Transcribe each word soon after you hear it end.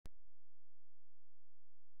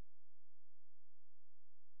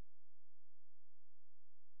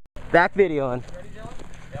back videoing.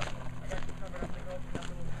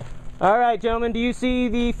 All right, gentlemen, do you see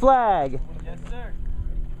the flag? Yes, sir.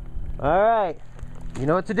 All right, you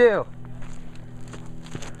know what to do.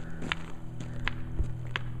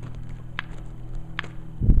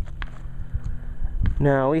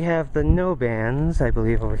 Now we have the no bands, I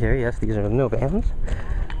believe, over here. Yes, these are the no bands.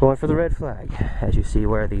 Going for the red flag. As you see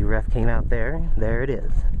where the ref came out there, there it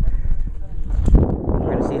is. We're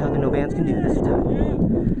going to see how the no bands can do this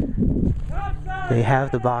time. They have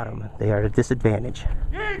the bottom. They are at a disadvantage.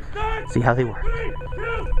 See how they work.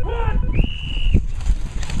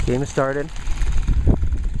 Game has started.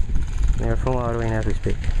 They're full autoing as we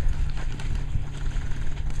speak.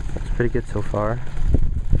 Looks pretty good so far.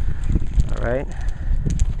 Alright.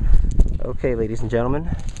 Okay, ladies and gentlemen.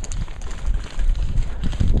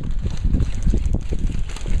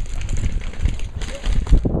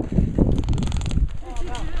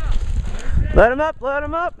 Let him up, let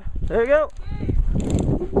him up. There you go.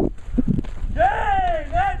 Game!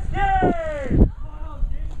 That's game!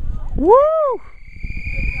 Woo!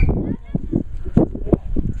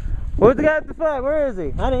 Where's the guy with the flag? Where is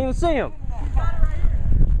he? I didn't even see him.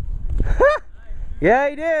 Yeah,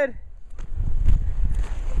 he did.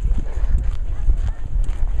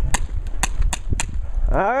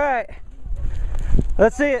 Alright.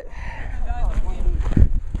 Let's see it.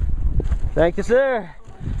 Thank you, sir.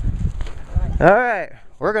 Alright.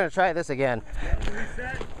 We're going to try this again.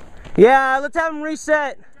 Yeah, let's have him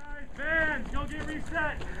reset. Guys, go get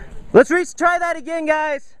reset. Let's try that again,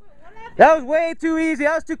 guys. That was way too easy.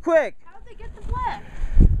 That was too quick. How'd they get the flag?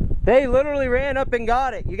 They literally ran up and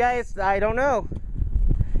got it. You guys, I don't know.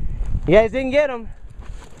 You guys didn't get them.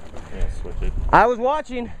 Yeah, switch it. I was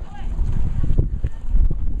watching.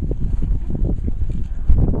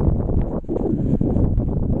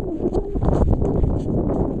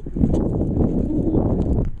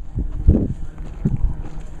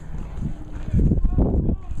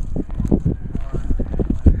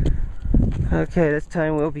 Okay, this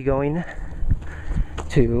time we'll be going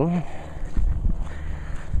to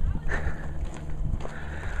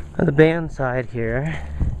the band side here,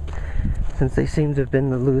 since they seem to have been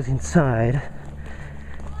the losing side.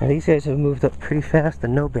 Now these guys have moved up pretty fast, the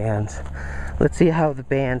no bands. Let's see how the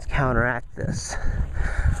bands counteract this.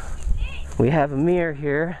 We have a mirror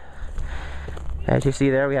here. As you see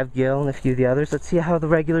there, we have Gil and a few of the others. Let's see how the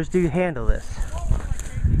regulars do handle this.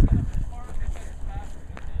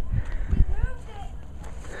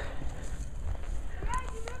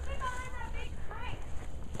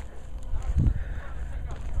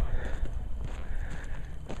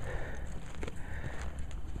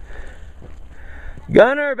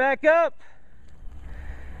 Gunner, back up!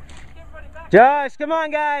 Josh, come on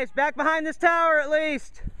guys, back behind this tower at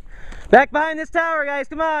least! Back behind this tower, guys,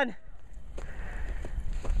 come on!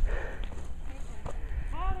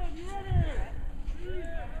 Adam, you ready?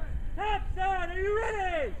 Top side, are you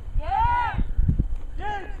ready? Yeah!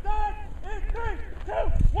 Game start in 3, 2,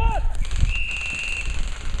 1!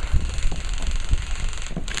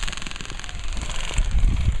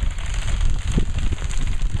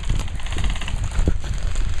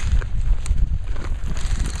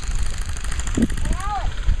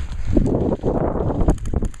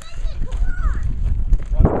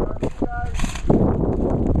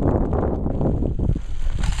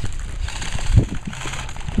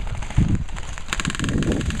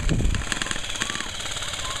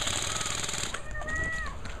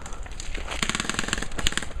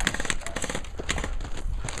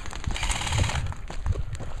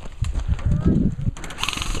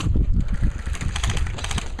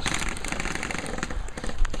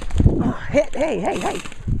 Hey!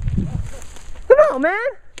 Come on, man!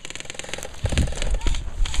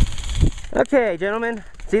 Okay, gentlemen.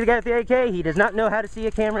 See the guy with the AK? He does not know how to see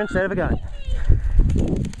a camera instead of a gun.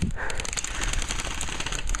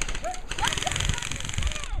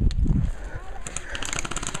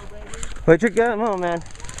 Put your gun, come on, man.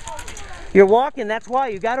 You're walking, that's why.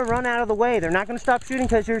 You gotta run out of the way. They're not gonna stop shooting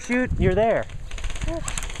because you're there.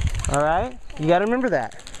 Alright? You gotta remember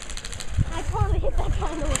that. I totally hit that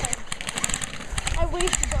guy in the way. I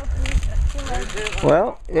wasted both.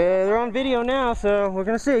 Well, they're on video now, so we're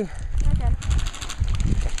gonna see. Okay.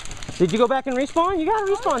 Did you go back and respawn? You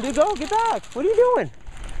gotta respawn, dude. Go, get back. What are you doing?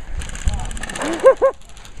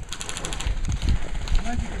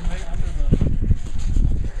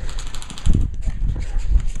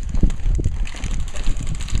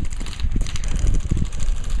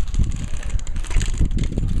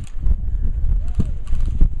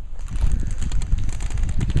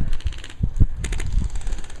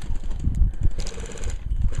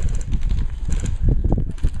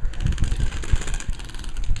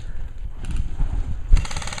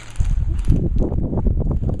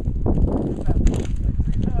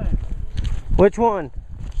 Which one?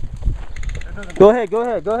 Go ahead, go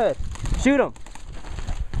ahead, go ahead. Shoot him.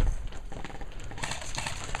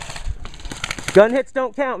 Gun hits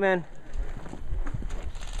don't count, man.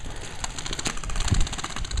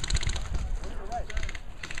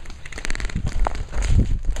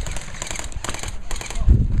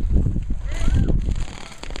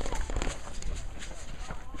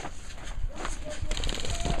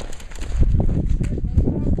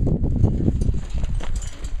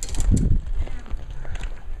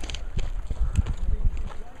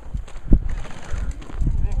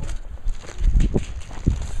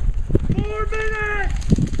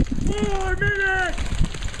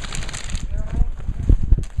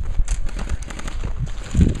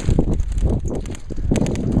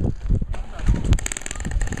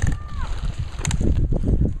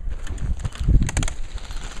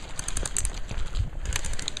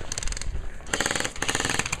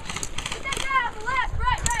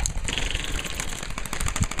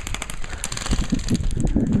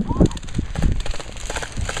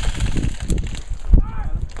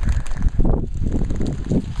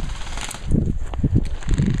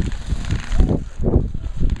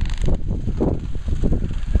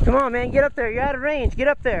 Come on, man, get up there. You're out of range. Get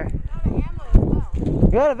up there.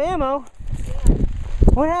 You're out of ammo? Yeah.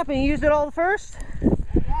 What happened? You used it all first? Yes,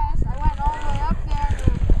 I went all the way up there.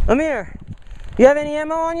 Amir, you have any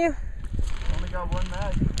ammo on you? Only got one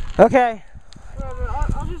mag. Okay.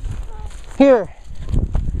 I'll just... Here.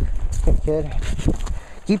 Here, kid.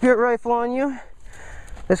 Keep your rifle on you.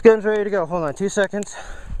 This gun's ready to go. Hold on 2 seconds.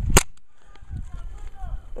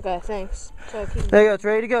 Okay, thanks. So There you go. It's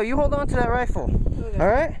ready to go. You hold on to that rifle. Okay. All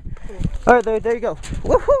right? Cool. All right, there you go.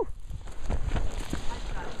 Woohoo!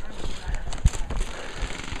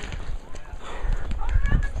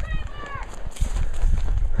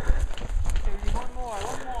 One more.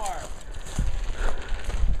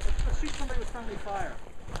 Let's shoot somebody with friendly fire.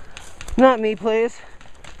 Not me, please.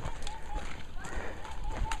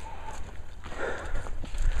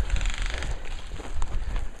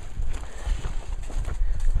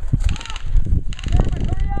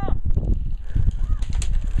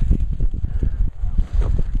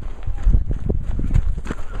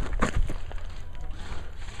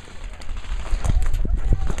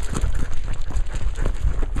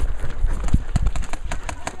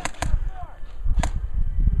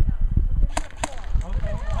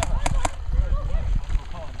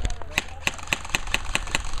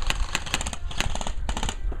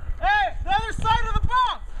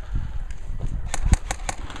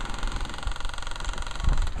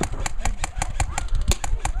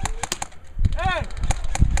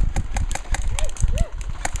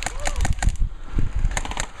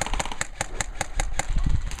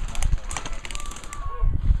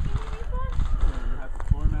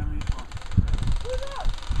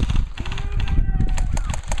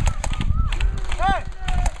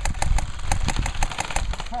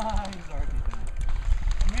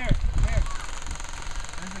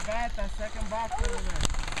 That second box over there.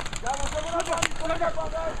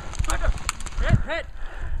 Hit.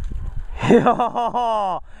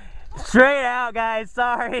 Oh, straight out, guys.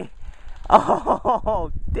 Sorry.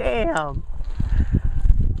 Oh, damn.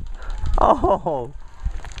 Oh.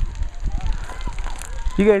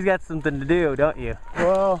 You guys got something to do, don't you?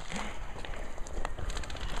 Well.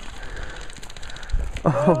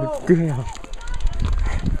 Oh, damn.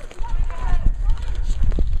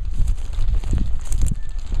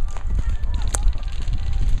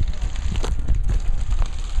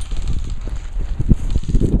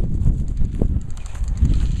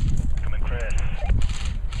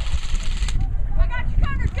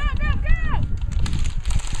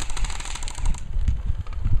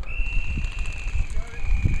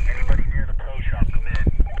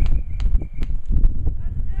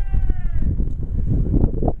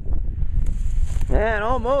 Man,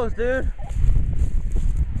 almost, dude.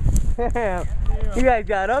 Damn. You guys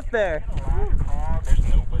got up there. I'm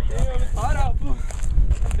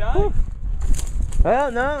done.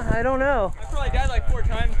 Well, no, I don't know. I probably died like 4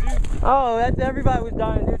 times, dude. Oh, that's everybody was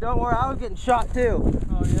dying, dude. Don't worry, I was getting shot too.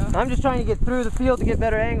 Oh, yeah? I'm just trying to get through the field to get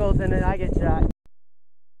better angles, and then I get shot.